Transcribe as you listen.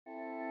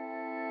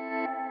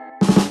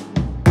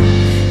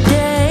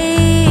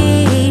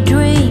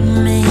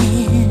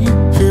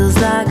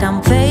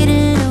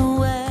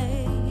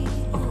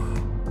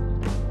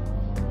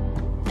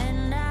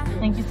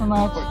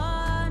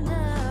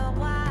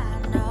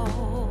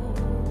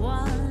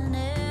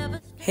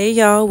Hey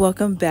y'all,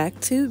 welcome back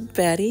to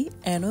Baddie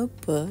and a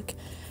Book.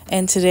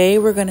 And today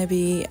we're going to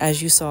be,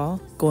 as you saw,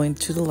 going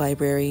to the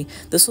library.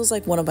 This was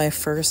like one of my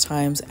first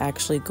times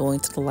actually going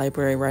to the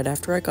library right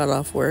after I got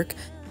off work.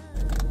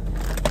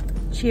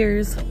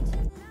 Cheers.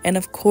 And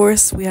of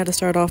course, we had to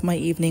start off my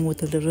evening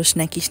with a little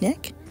snacky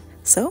snack.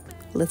 So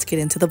let's get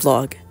into the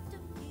vlog.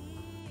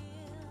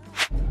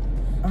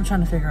 I'm trying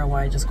to figure out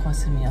why it just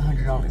costed me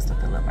 $100 to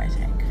fill up my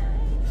tank.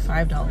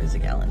 $5 a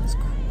gallon is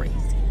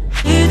crazy.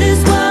 It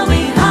is where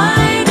we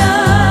hide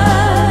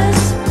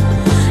us.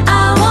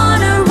 I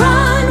wanna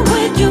run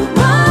with you,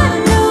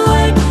 run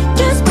away.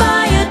 Just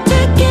buy a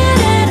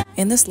ticket.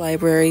 In this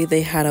library,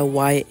 they had a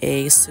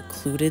YA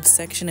secluded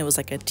section. It was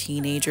like a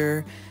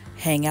teenager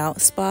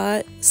hangout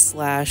spot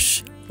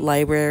slash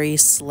library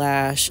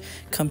slash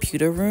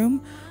computer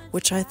room,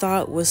 which I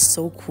thought was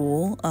so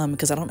cool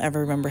because I don't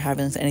ever remember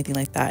having anything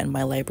like that in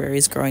my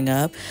libraries growing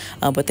up.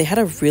 But they had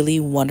a really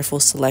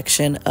wonderful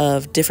selection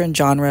of different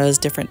genres,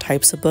 different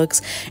types of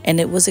books, and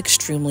it was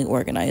extremely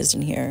organized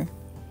in here.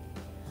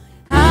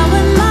 How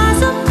am I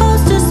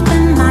supposed to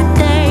spend my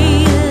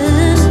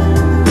days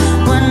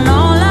when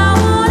all I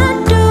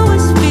wanna do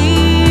is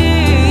feel?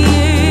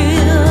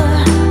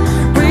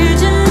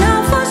 Reaching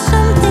out for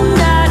something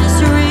that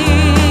is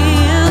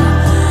real.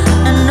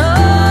 I know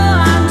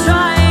I'm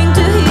trying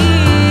to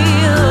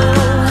heal.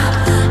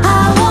 I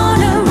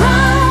wanna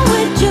run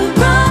with you,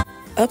 run.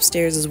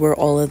 Upstairs is where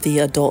all of the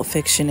adult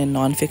fiction and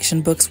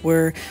nonfiction books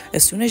were.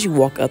 As soon as you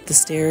walk up the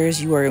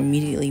stairs, you are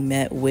immediately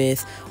met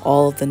with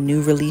all of the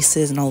new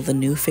releases and all of the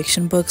new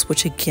fiction books,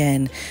 which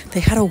again, they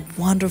had a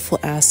wonderful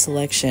ass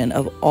selection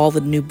of all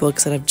the new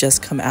books that have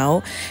just come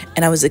out.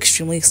 And I was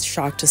extremely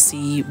shocked to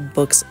see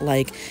books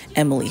like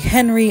Emily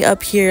Henry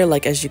up here.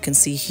 Like, as you can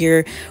see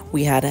here,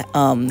 we had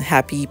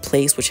Happy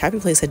Place, which Happy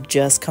Place had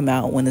just come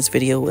out when this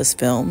video was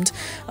filmed.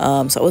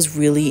 So I was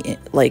really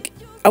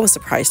I was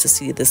surprised to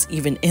see this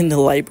even in the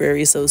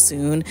library so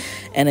soon.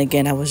 And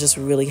again, I was just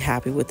really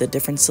happy with the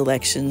different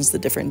selections, the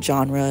different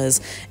genres,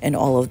 and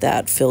all of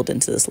that filled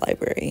into this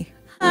library.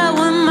 How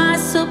am I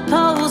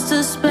supposed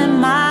to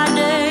spend my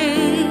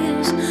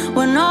days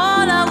when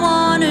all I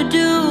wanna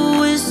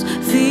do is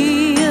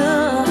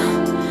feel?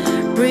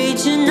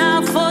 Reaching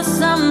out for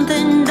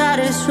something that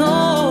is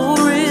so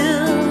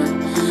real.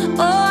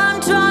 Oh,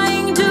 I'm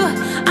trying to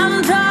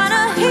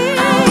heal.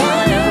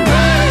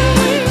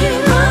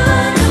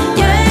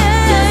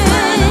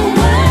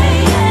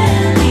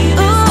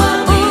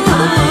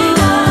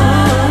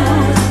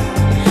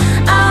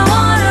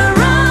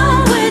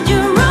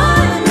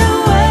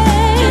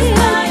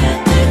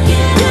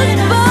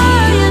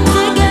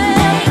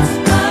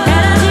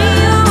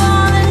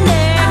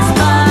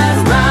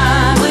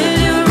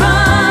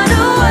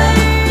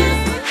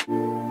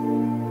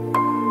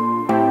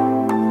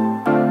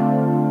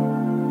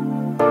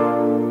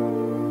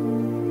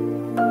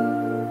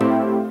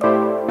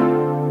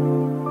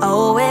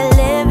 Oh, we're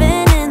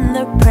living in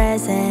the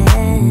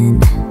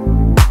present,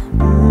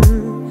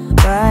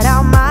 but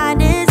our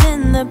mind is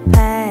in the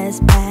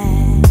past,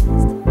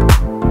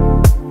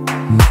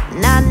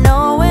 not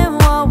knowing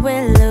what we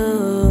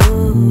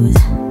lose,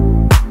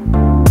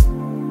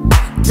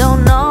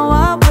 don't know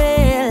what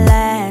will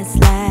last,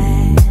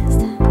 yeah,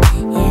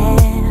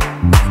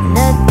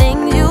 the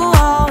things you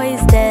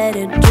always dare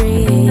to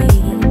dream,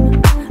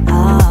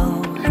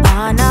 oh,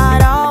 are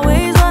not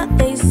always what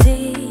they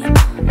seem.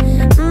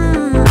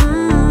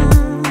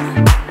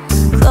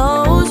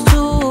 Close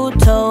to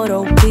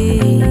total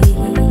peace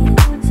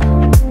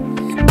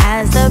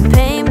as the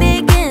pain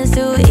begins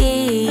to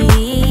ease.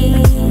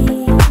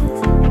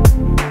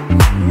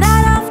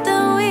 Not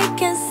often we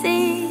can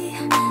see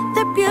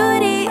the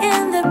beauty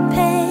in the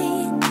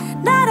pain.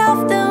 Not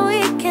often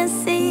we can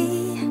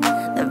see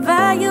the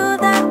value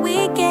that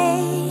we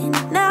gain.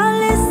 Now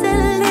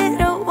listen,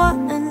 little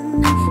one,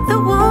 the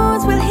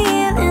wounds will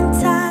heal in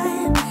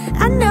time.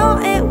 I know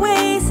it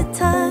wastes a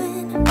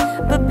ton,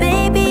 but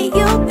baby,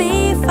 you'll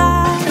be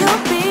fine.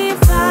 You'll be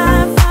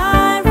fine,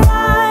 fine,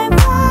 fine,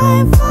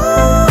 fine,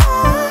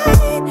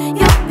 fine.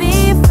 You'll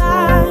be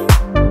fine.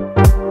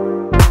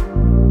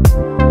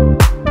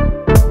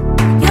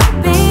 You'll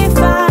be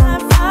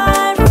fine,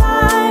 fine,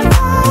 fine,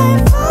 fine,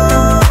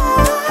 fine.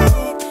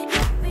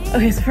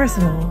 Okay, so first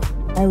of all,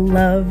 I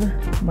love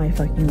my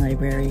fucking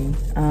library.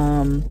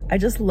 I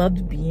just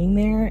loved being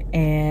there,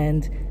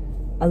 and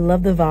I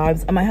love the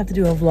vibes. I might have to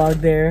do a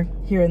vlog there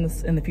here in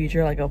the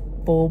future, like a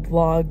full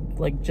vlog,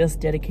 like just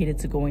dedicated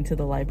to going to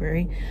the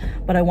library.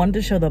 But I wanted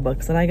to show the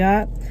books that I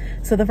got.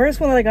 So the first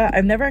one that I got,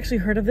 I've never actually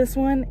heard of this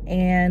one,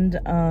 and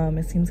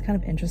it seems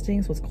kind of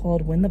interesting. So it's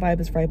called When the Vibe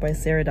is Right by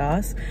Sarah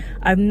Doss.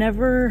 I've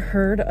never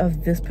heard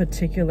of this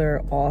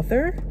particular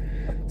author,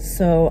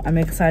 so I'm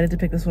excited to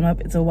pick this one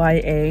up. It's a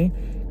YA,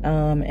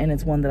 and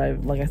it's one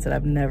that like I said,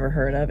 I've never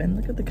heard of. And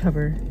look at the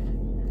cover.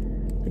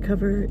 The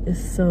cover is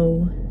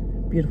so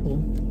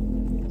beautiful.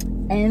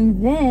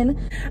 And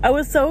then I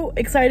was so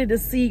excited to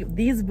see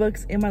these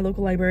books in my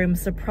local library. I'm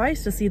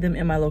surprised to see them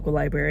in my local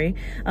library.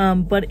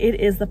 But it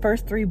is the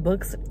first 3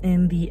 books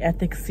in the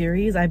Ethics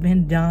series. I've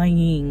been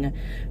dying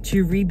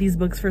to read these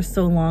books for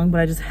so long,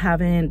 but I just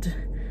haven't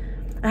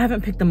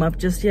picked them up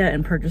just yet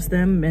and purchased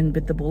them and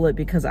bit the bullet,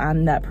 because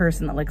I'm that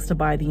person that likes to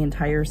buy the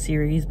entire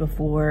series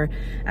before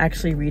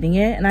actually reading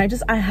it. And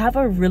I have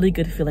a really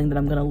good feeling that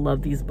I'm gonna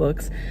love these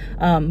books.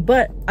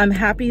 But I'm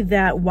happy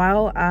that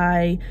while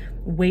I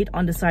wait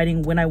on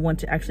deciding when I want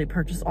to actually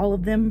purchase all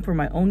of them for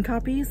my own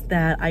copies,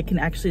 that I can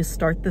actually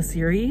start the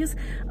series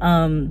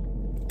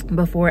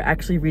before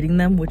actually reading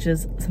them, which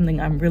is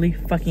something I'm really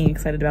fucking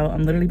excited about.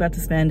 I'm literally about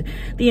to spend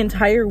the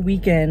entire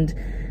weekend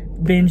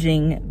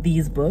binging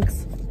these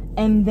books.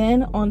 And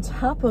then on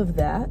top of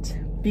that,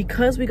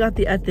 because we got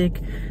the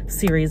Ethic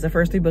series, the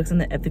first 3 books in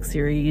the Ethic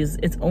series,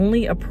 it's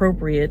only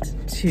appropriate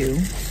to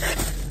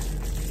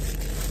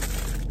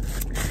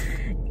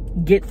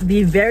get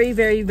the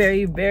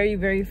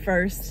very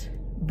first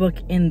book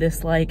in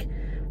this like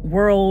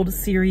world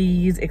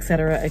series,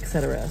 etc,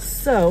 etc.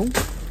 So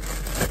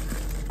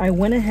I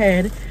went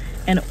ahead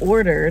and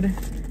ordered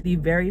the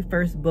very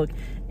first book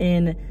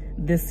in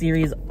this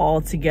series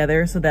all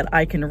together so that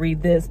I can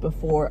read this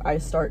before I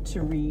start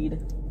to read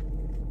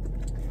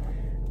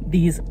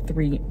these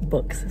 3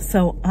 books.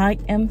 So I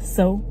am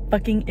so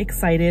fucking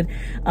excited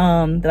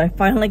that I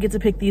finally get to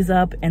pick these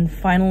up and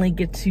finally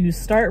get to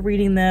start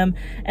reading them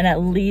and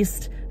at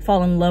least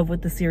fall in love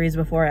with the series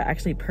before I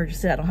actually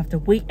purchase it. I don't have to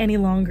wait any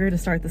longer to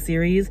start the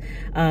series.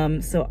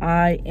 So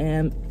I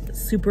am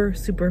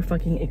super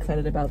fucking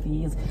excited about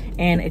these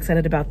and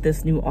excited about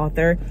this new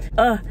author.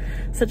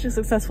 Such a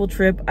successful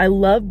trip. I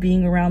love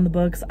being around the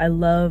books. I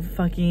love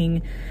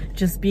fucking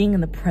just being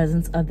in the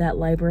presence of that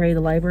library.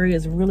 The library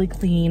is really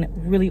clean,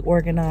 really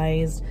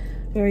organized,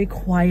 very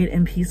quiet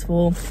and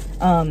peaceful.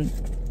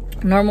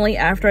 Normally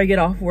after I get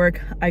off work,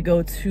 I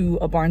go to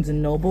a Barnes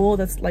and Noble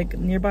that's like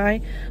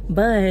nearby,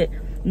 but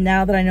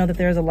now that I know that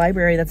there's a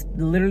library that's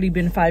literally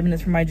been 5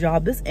 minutes from my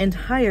job this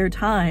entire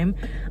time,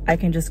 I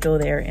can just go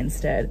there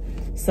instead.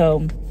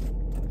 So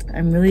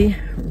I'm really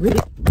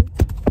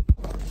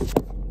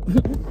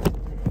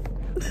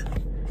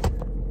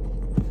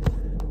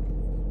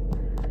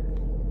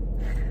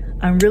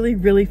I'm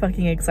really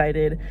fucking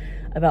excited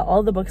about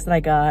all the books that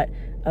I got,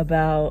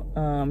 about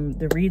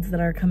the reads that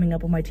are coming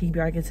up on my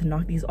TBR. I get to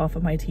knock these off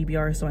of my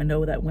TBR, so I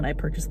know that when I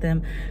purchase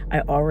them,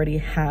 I already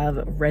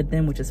have read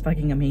them, which is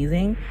fucking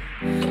amazing.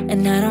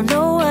 And I don't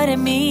know what it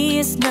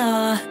means,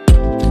 no.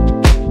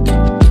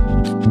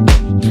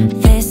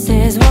 This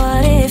is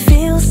what it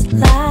feels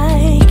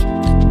like.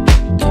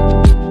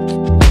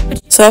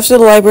 So after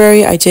the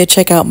library, I did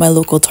check out my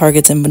local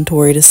Target's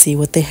inventory to see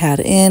what they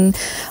had in.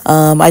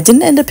 I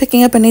didn't end up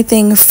picking up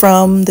anything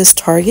from this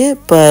Target,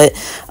 but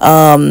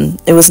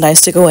it was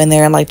nice to go in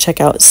there and like check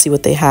out, see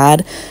what they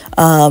had.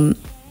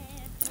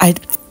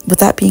 With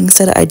that being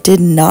said, I did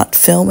not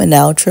film an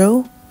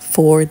outro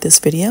for this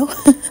video.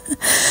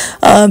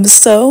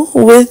 So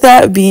with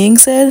that being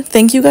said,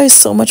 thank you guys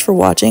so much for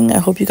watching. I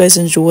hope you guys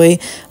enjoy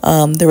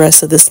the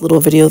rest of this little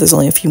video. There's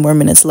only a few more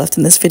minutes left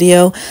in this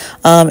video,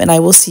 and I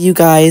will see you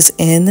guys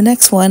in the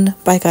next one.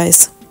 Bye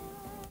guys.